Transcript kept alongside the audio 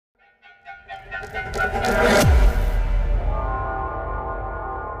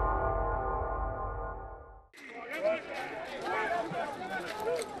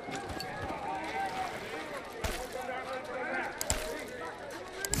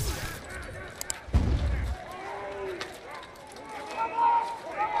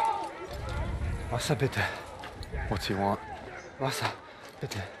Wasser bitte. What's he want? Wasser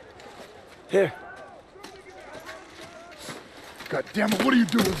bitte. Here. God damn it, what are you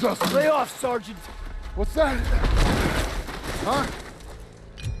doing, Zussman? Lay off, Sergeant. What's that? Huh?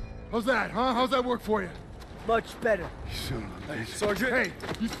 How's that, huh? How's that work for you? Much better. You son of a bitch. Sergeant. Hey,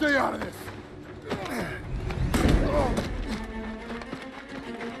 you stay out of this.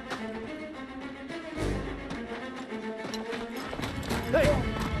 Hey,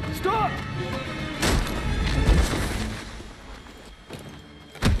 stop!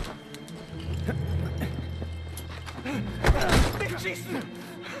 McCheeson!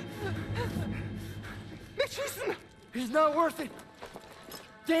 McCheeson! He's not worth it.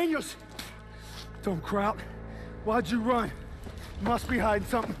 Daniels! Don't crowd. Why'd you run? You must be hiding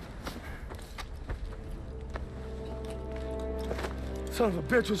something. Son of a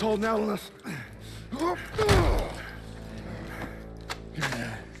bitch was holding out on us.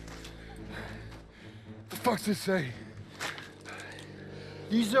 The fuck's this say?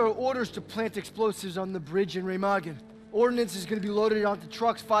 These are orders to plant explosives on the bridge in Remagen. Ordnance is gonna be loaded onto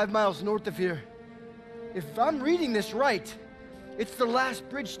trucks 5 miles north of here. If I'm reading this right, it's the last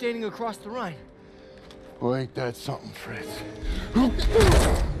bridge standing across the Rhine. Well, ain't that something, Fritz?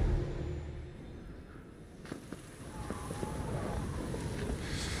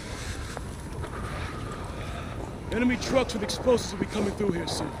 Enemy trucks with explosives will be coming through here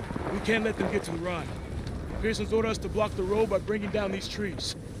soon. We can't let them get to the Rhine. Pierson's ordered us to block the road by bringing down these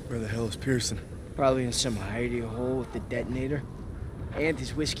trees. Where the hell is Pierson? Probably in some hidey hole with the detonator. And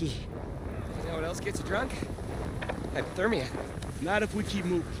his whiskey. You know what else gets you drunk? Hypothermia. Not if we keep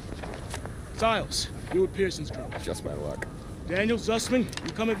moving. Stiles, you're with Pierson's group. Just my luck. Daniels, Zussman,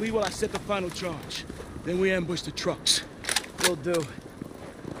 you come at me while I set the final charge. Then we ambush the trucks. Will do.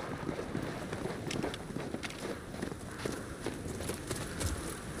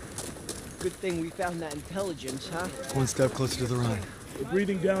 Good thing we found that intelligence, huh? One step closer to the Rhine. We're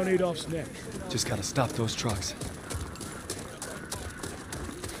breathing down Adolf's neck. Just gotta stop those trucks.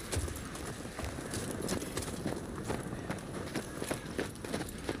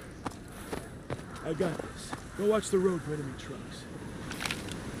 I got this. Go watch the road for enemy trucks.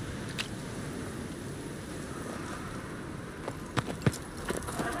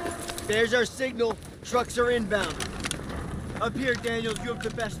 There's our signal. Trucks are inbound. Up here, Daniels, you have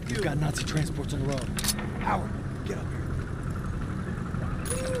the best view. We've got Nazi transports on the road. Howard, get up here.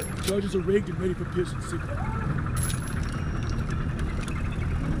 Charges are rigged and ready for Pierson's signal.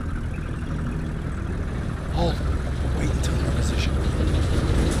 Hold. Wait until they're in position.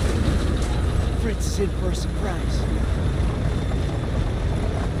 Fritz is in for a surprise.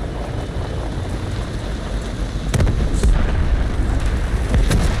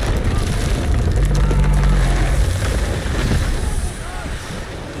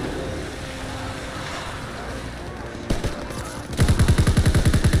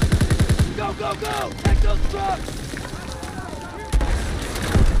 Go, go, go! Take those trucks!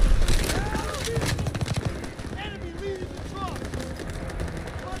 Enemy leading the truck!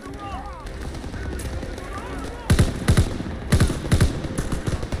 On the road!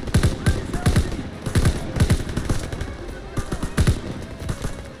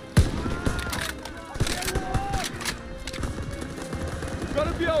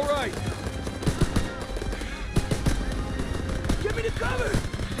 Gonna be all right. Give me the cover!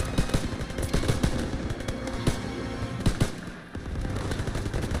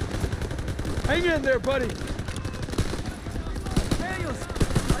 Hang in there, buddy. Daniels,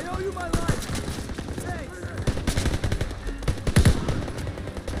 I owe you my life. Thanks.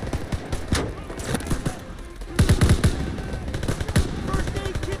 First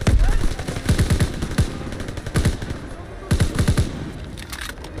aid kit ready.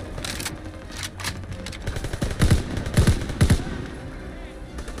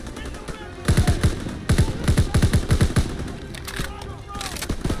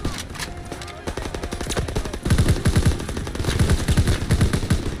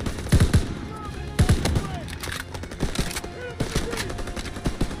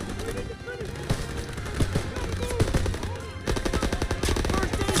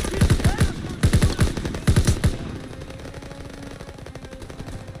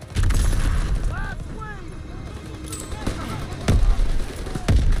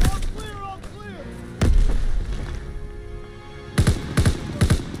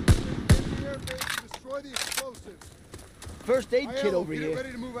 First aid kit over get here. it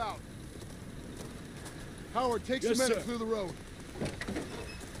ready to move out. Howard, take Yes, some men sir. through the road.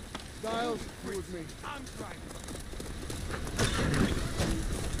 Stiles, you with me. I'm trying.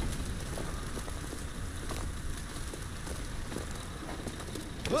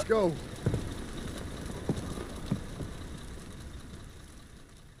 Let's go.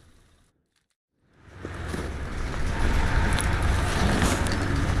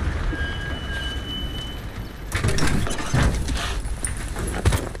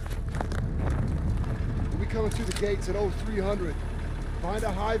 gates at 0300. Find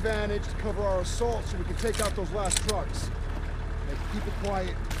a high vantage to cover our assault so we can take out those last trucks. And keep it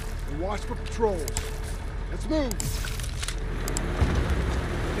quiet and watch for patrols. Let's move!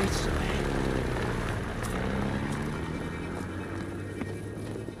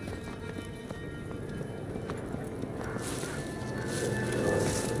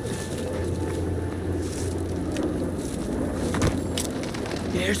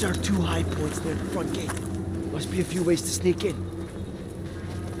 There's our two high points near the front gate. Must be a few ways to sneak in.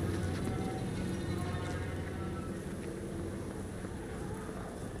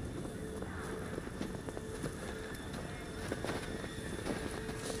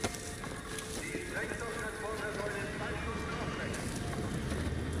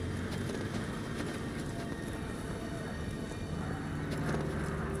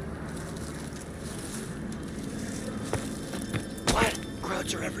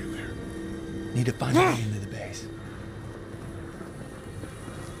 Crowds are everywhere. Need to find a way into the base.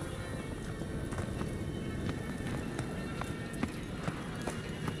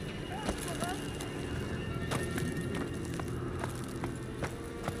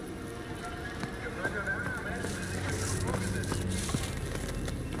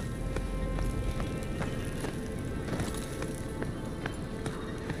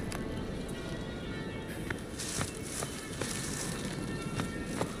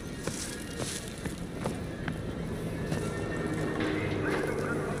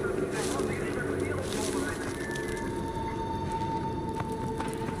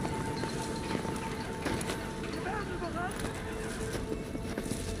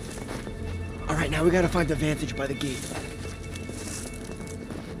 Alright, now we gotta find the vantage by the gate.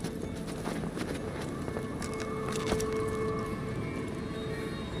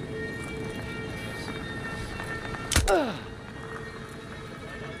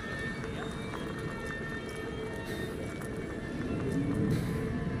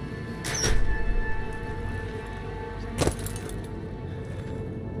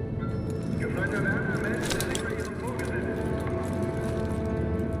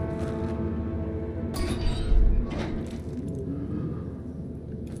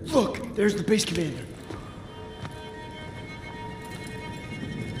 Look, there's the base commander.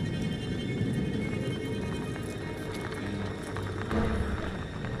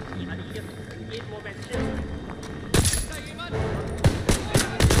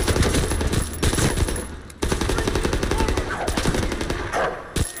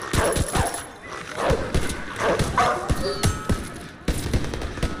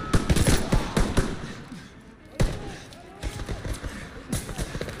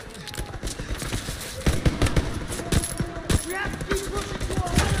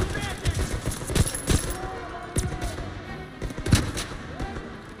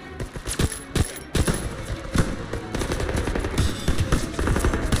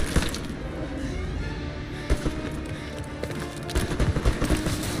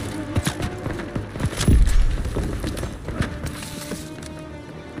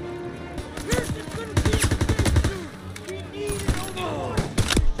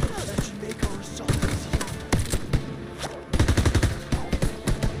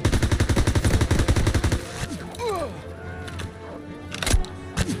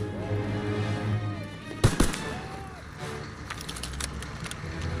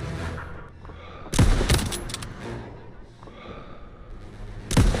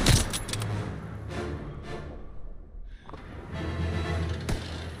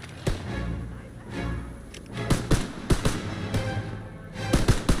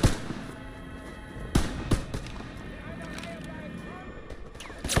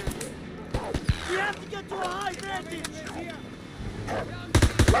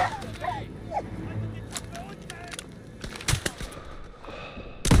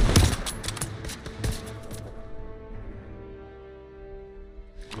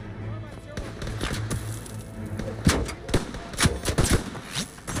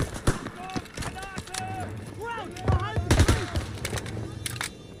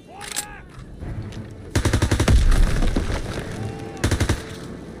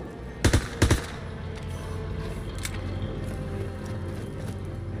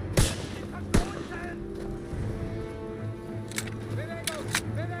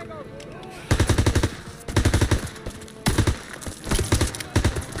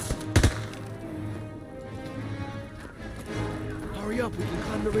 Up, we can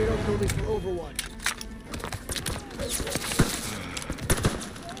climb the radar building for Overwatch.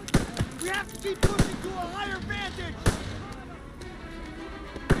 We have to keep pushing to a higher vantage!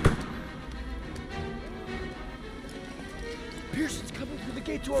 Pierson's coming through the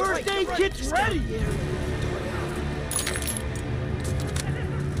gate to our right. First aid kit's ready!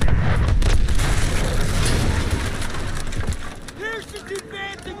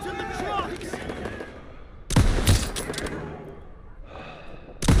 advancing to the trucks!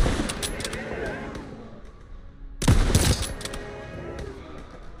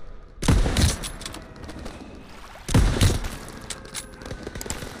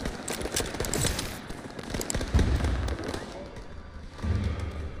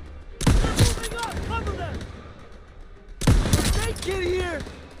 Get here!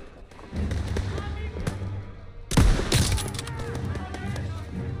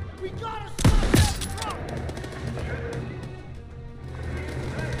 We gotta stop that truck!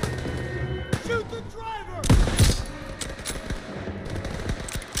 Shoot the driver!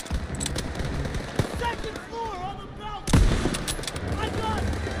 Second floor on the belt! I got it!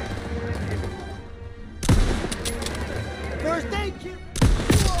 First aid kit!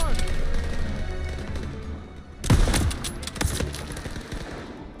 Floor!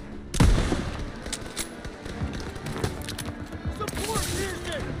 Support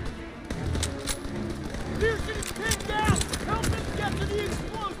Pierson! Pierson is pinned down! Help him get to the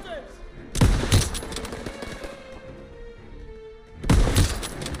explosives!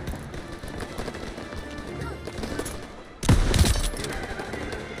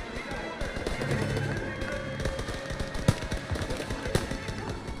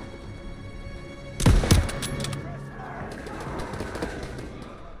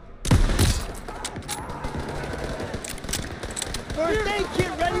 First aid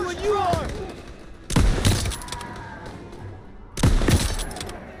kit ready when you are!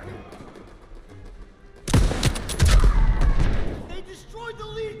 They destroyed the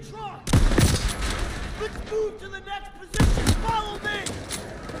lead truck! Let's move to the next position! Follow me!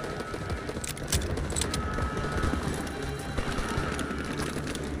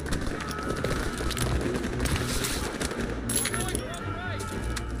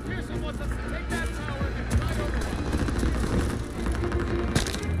 Pierson wants us to take that tower and fly over.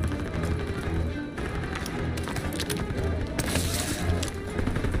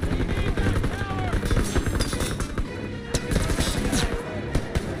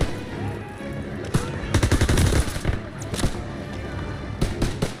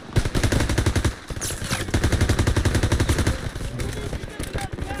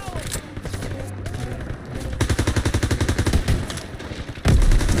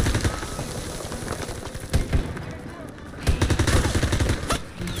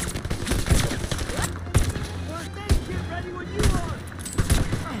 First aid kit ready when you are!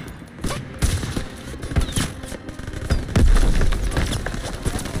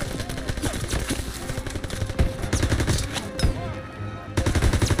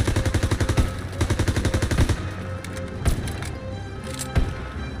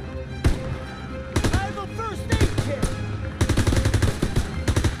 I have a first aid kit!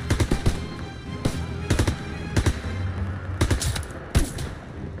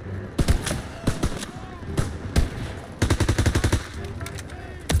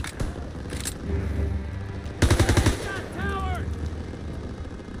 That tower!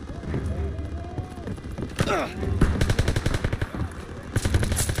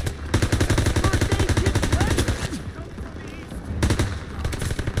 First aid kit's ready!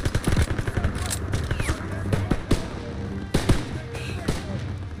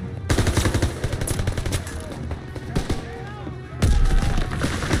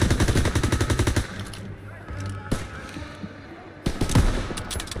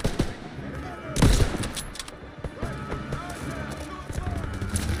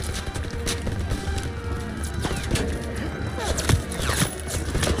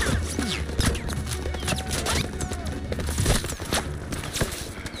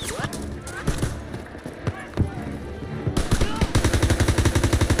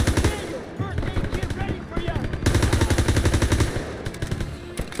 Daniel, first aid kit ready for you!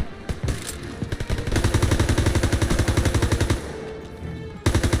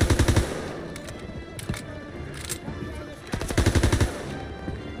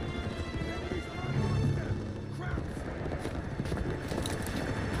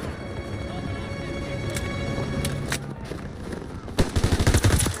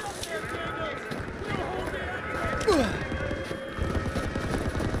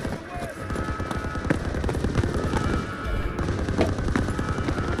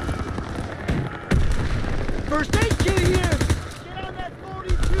 First aid kit here! Get on that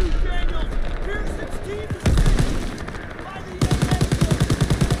 42, Daniels! Pierson's team is finished! By the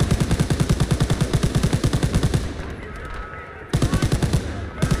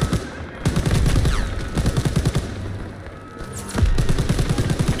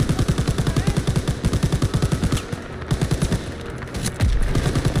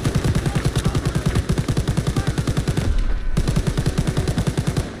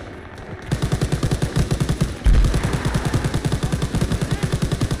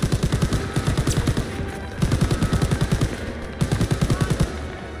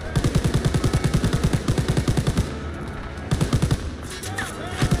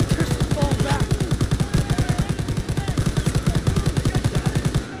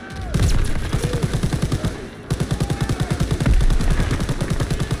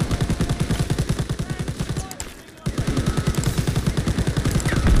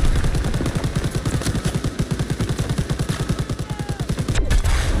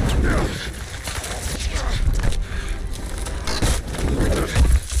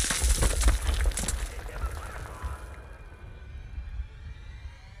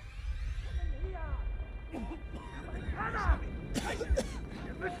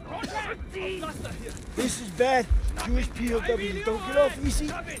This is bad. Jewish POWs don't get off easy.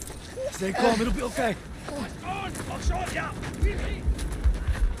 Stay calm, it'll be okay.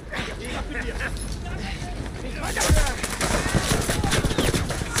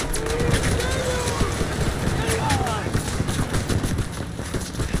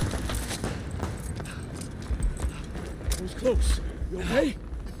 That was close. You okay?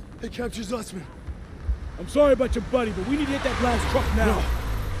 They captured Zussman. I'm sorry about your buddy, but we need to hit that last truck now.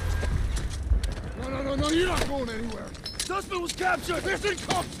 No, you're not going anywhere. Zussman was captured! Pierson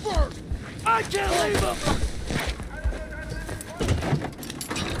comes first! I can't leave him!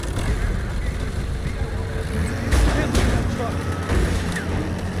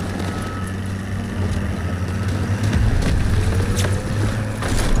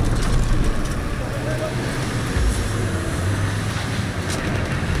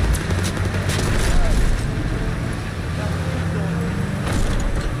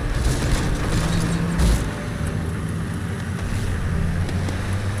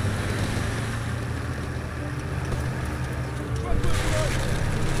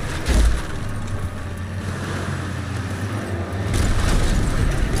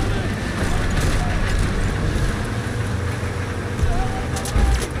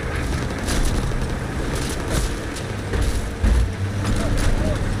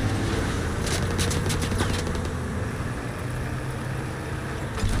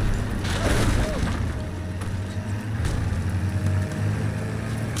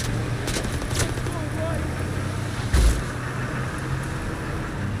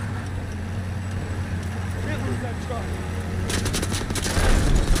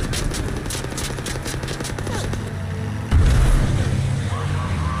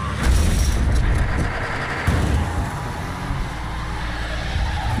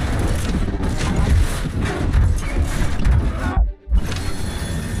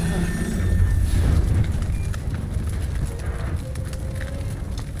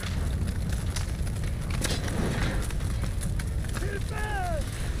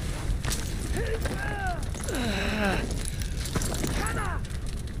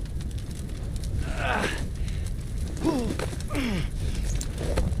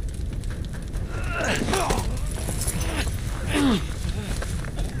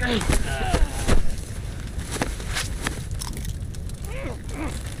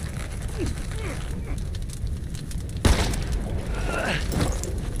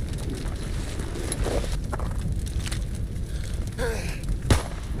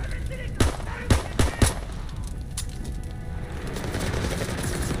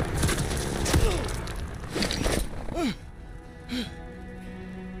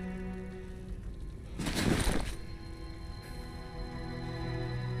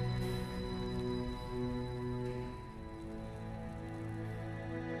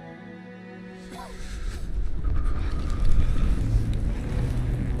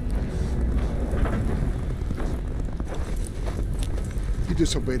 You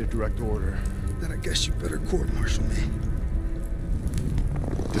disobeyed a direct order. Then I guess you better court-martial me.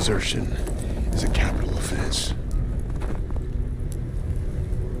 Desertion is a capital offense.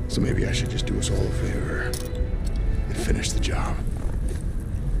 So maybe I should just do us all a favor and finish the job.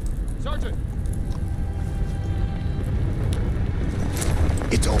 Sergeant!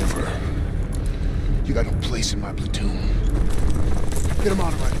 It's over. You got no place in my platoon. Get him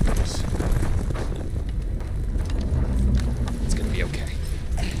out of my face. It's gonna be okay.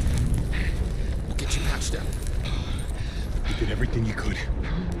 We'll get you patched up. You did everything you could.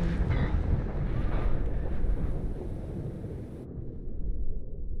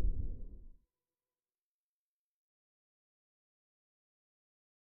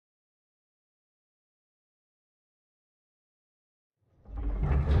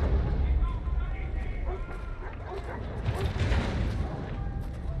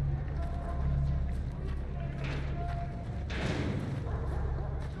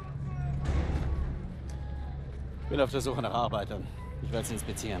 Bin auf der Suche nach Arbeitern. Ich werde sie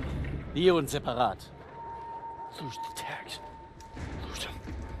inspizieren. Die und separat. Lose the tags. Lose them.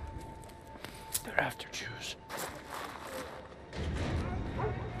 They're after Jews.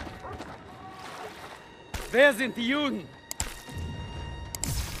 Wer sind die Juden?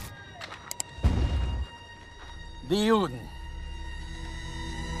 Die Juden.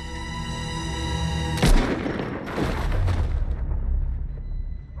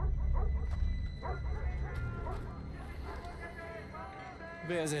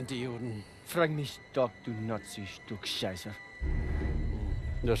 Wer sind die Juden? Frag mich doch, du Nazi-Stück Scheiße.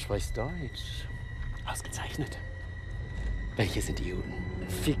 Du sprichst Deutsch. Ausgezeichnet. Welche sind die Juden?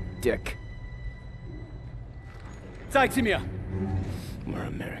 Fick Dirk. Zeig sie mir! We're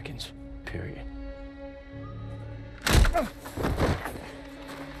Americans, period.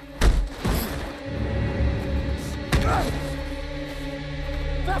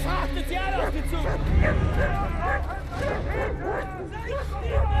 Verfrachtet sie alle auf den Zug!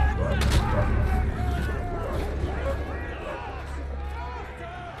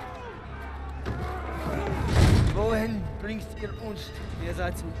 Wohin bringst ihr uns? Ihr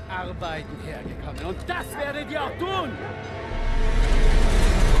seid zum Arbeiten hergekommen und das werdet ihr auch tun!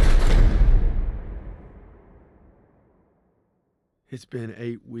 It's been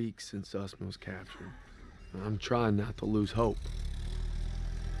 8 weeks since Zussman was captured. I'm trying not to lose hope.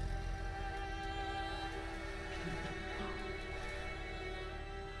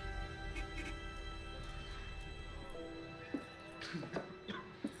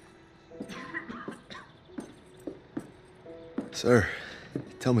 Sir,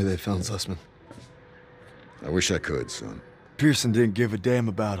 tell me they found Zussman. I wish I could, son. Pierson didn't give a damn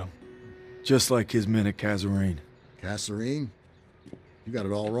about him. Just like his men at Kasserine. Kasserine? You got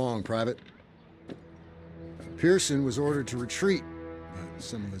it all wrong, Private. Pierson was ordered to retreat, but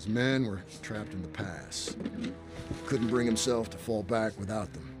some of his men were trapped in the pass. Couldn't bring himself to fall back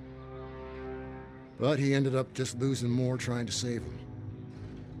without them. But he ended up just losing more trying to save them.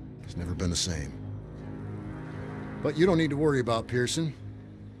 He's never been the same. But you don't need to worry about Pierson.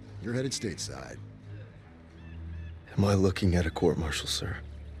 You're headed stateside. Am I looking at a court-martial, sir?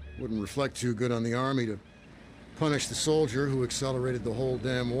 Wouldn't reflect too good on the Army to punish the soldier who accelerated the whole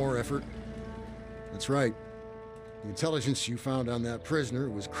damn war effort. That's right. The intelligence you found on that prisoner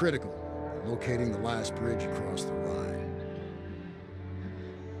was critical in locating the last bridge across the Rhine.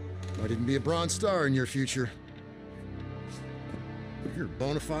 Might even be a Bronze Star in your future. You're a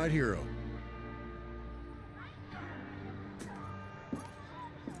bona fide hero.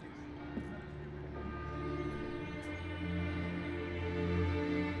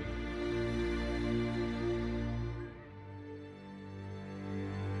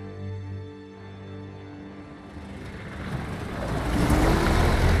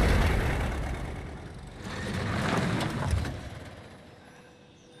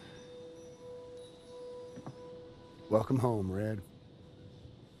 Welcome home, Red.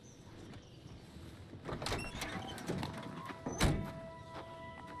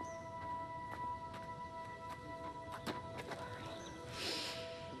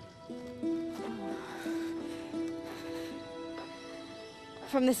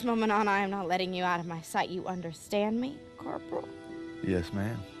 From this moment on, I am not letting you out of my sight. You understand me, Corporal? Yes,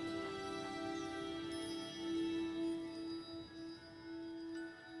 ma'am.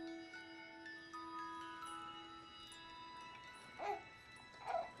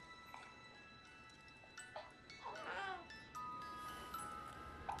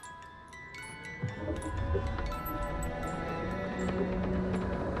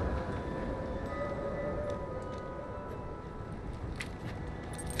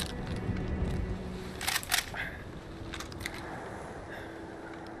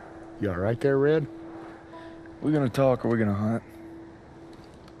 You all right there, Red? We gonna talk or we gonna hunt?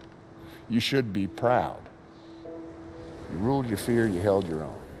 You should be proud. You ruled your fear, you held your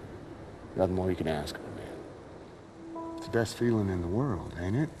own. Nothing more you can ask of a man. It's the best feeling in the world,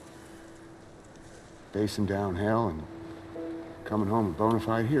 ain't it? Facing down hell and coming home a bona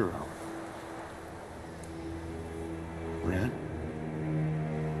fide hero. Red?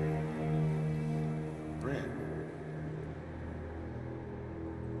 Red.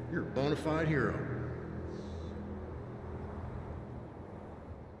 You're a bona fide hero.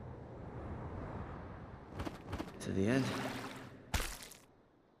 To the end?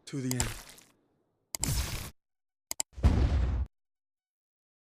 To the end.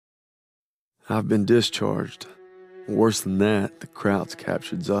 I've been discharged. Worse than that, the Krauts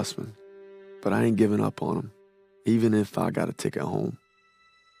captured Zussman. But I ain't giving up on him, even if I got a ticket home.